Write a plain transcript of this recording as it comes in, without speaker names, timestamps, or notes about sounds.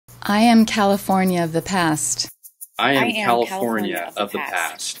I am California of the past. I am California of the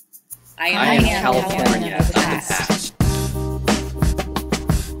past. I am California of the past.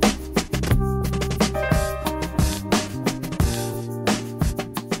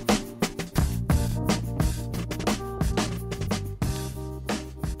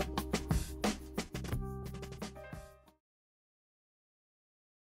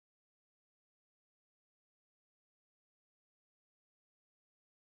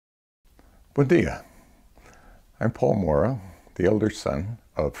 Buen dia. I'm Paul Moura, the elder son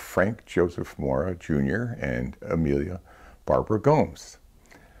of Frank Joseph Moura Jr. and Amelia Barbara Gomes.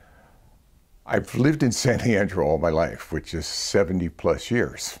 I've lived in San Leandro all my life, which is 70 plus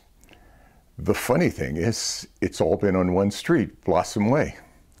years. The funny thing is, it's all been on one street, Blossom Way.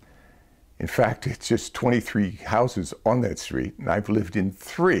 In fact, it's just 23 houses on that street, and I've lived in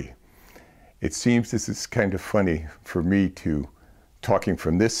 3. It seems this is kind of funny for me to, talking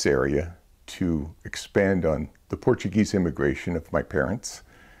from this area, to expand on the Portuguese immigration of my parents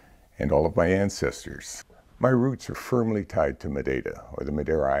and all of my ancestors. My roots are firmly tied to Madeira, or the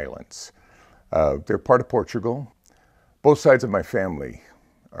Madeira Islands. They're part of Portugal. Both sides of my family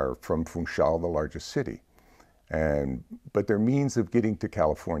are from Funchal, the largest city. But their means of getting to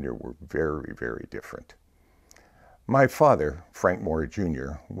California were very, very different. My father, Frank Moura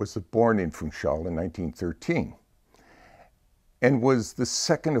Jr., was born in Funchal in 1913. And was the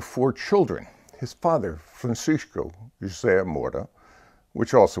second of 4 children. His father, Francisco José Moura,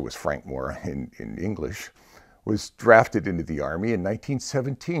 which also was Frank Moura in English, was drafted into the Army in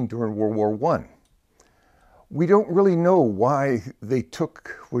 1917 during World War I. We don't really know why they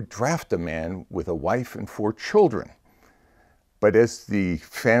would draft a man with a wife and 4 children. But as the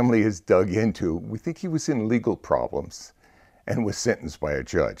family has dug into, we think he was in legal problems and was sentenced by a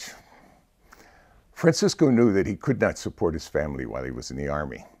judge. Francisco knew that he could not support his family while he was in the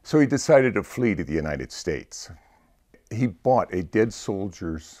Army, so he decided to flee to the United States. He bought a dead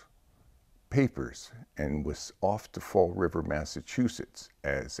soldier's papers and was off to Fall River, Massachusetts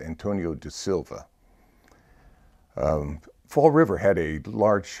as Antonio da Silva. Fall River had a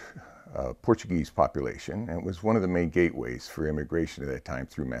large Portuguese population and was one of the main gateways for immigration at that time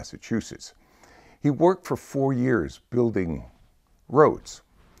through Massachusetts. He worked for 4 years building roads.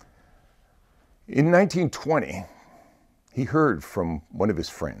 In 1920, he heard from one of his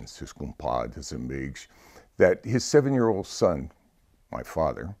friends, his compadres, his amigos, that his 7-year-old son, my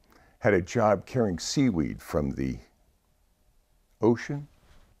father, had a job carrying seaweed from the ocean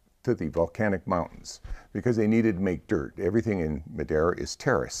to the volcanic mountains because they needed to make dirt. Everything in Madeira is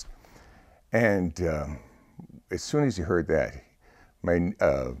terraced. And as soon as he heard that, my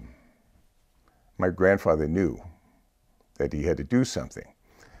grandfather knew that he had to do something.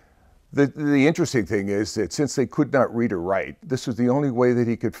 The interesting thing is that since they could not read or write, this was the only way that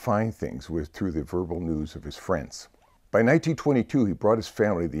he could find things was through the verbal news of his friends. By 1922, he brought his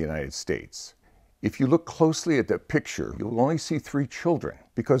family to the United States. If you look closely at that picture, you'll only see 3 children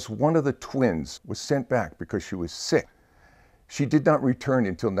because one of the twins was sent back because she was sick. She did not return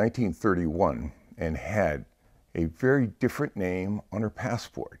until 1931 and had a very different name on her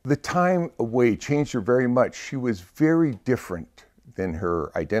passport. The time away changed her very much. She was very different than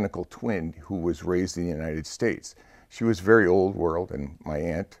her identical twin who was raised in the United States. She was very old world, and my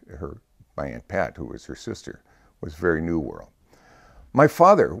Aunt Pat, who was her sister, was very new world. My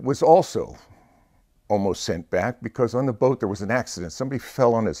father was also almost sent back because on the boat there was an accident. Somebody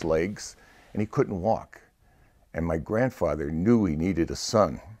fell on his legs and he couldn't walk. And my grandfather knew he needed a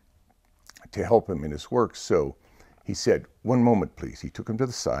son to help him in his work, so he said, "One moment, please." He took him to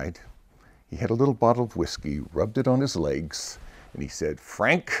the side. He had a little bottle of whiskey, rubbed it on his legs, and he said,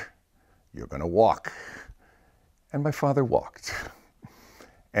 "Frank, you're going to walk." And my father walked.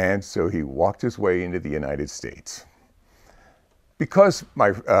 And so he walked his way into the United States. Because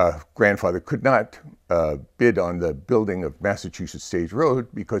my grandfather could not bid on the building of Massachusetts Stage Road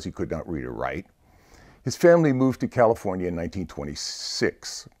because he could not read or write, his family moved to California in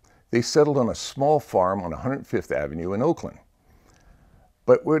 1926. They settled on a small farm on 105th Avenue in Oakland.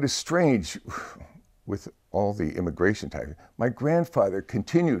 But what is strange with all the immigration type, my grandfather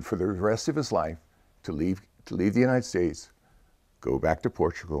continued for the rest of his life to leave the United States, go back to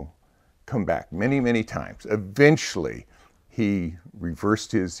Portugal, come back many, many times. Eventually, he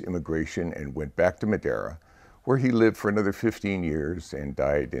reversed his immigration and went back to Madeira, where he lived for another 15 years and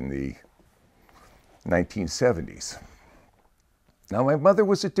died in the 1970s. Now, my mother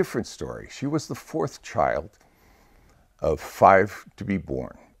was a different story. She was the 4th child of 5 to be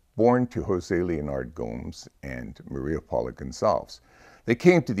born to José Leonard Gomes and Maria Paula Gonzalez. They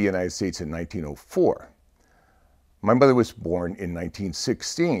came to the United States in 1904. My mother was born in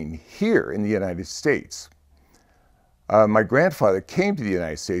 1916 here in the United States. My grandfather came to the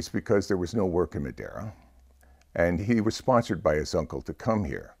United States because there was no work in Madeira, and he was sponsored by his uncle to come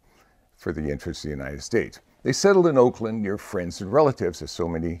here for the interests of the United States. They settled in Oakland near friends and relatives, as so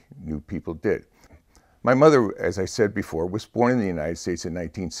many new people did. My mother, as I said before, was born in the United States in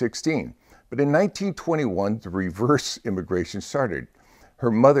 1916, but in 1921, the reverse immigration started.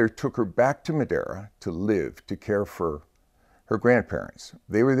 Her mother took her back to Madeira to live, to care for her grandparents.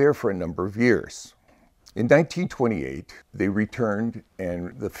 They were there for a number of years. In 1928, they returned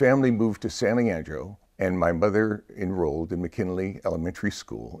and the family moved to San Leandro, and my mother enrolled in McKinley Elementary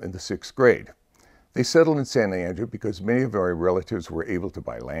School in the 6th grade. They settled in San Leandro because many of our relatives were able to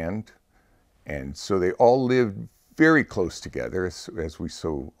buy land, and so they all lived very close together, as we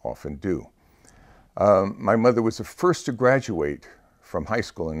so often do. My mother was the first to graduate from high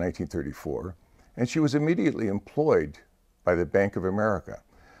school in 1934, and she was immediately employed by the Bank of America,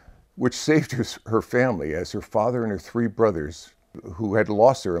 which saved her family, as her father and her 3 brothers who had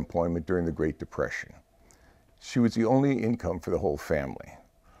lost their employment during the Great Depression. She was the only income for the whole family.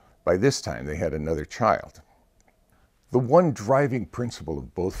 By this time, they had another child. The one driving principle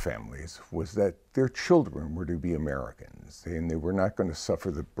of both families was that their children were to be Americans, and they were not going to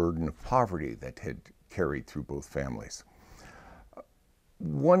suffer the burden of poverty that had carried through both families.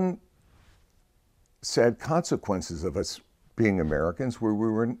 One sad consequences of us being Americans were we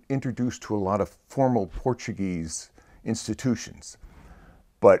were introduced to a lot of formal Portuguese institutions,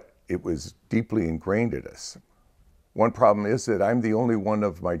 but it was deeply ingrained in us. One problem is that I'm the only one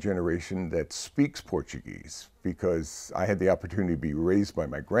of my generation that speaks Portuguese, because I had the opportunity to be raised by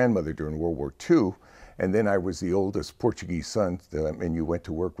my grandmother during World War II, and then I was the oldest Portuguese son, and you went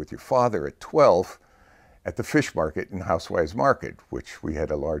to work with your father at 12 at the fish market in Housewives Market, which we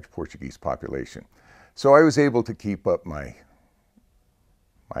had a large Portuguese population. So I was able to keep up my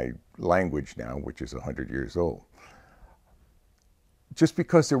language now, which is 100 years old. Just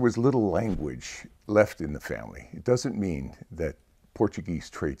because there was little language left in the family, it doesn't mean that Portuguese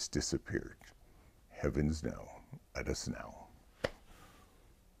traits disappeared. Heavens no, let us know.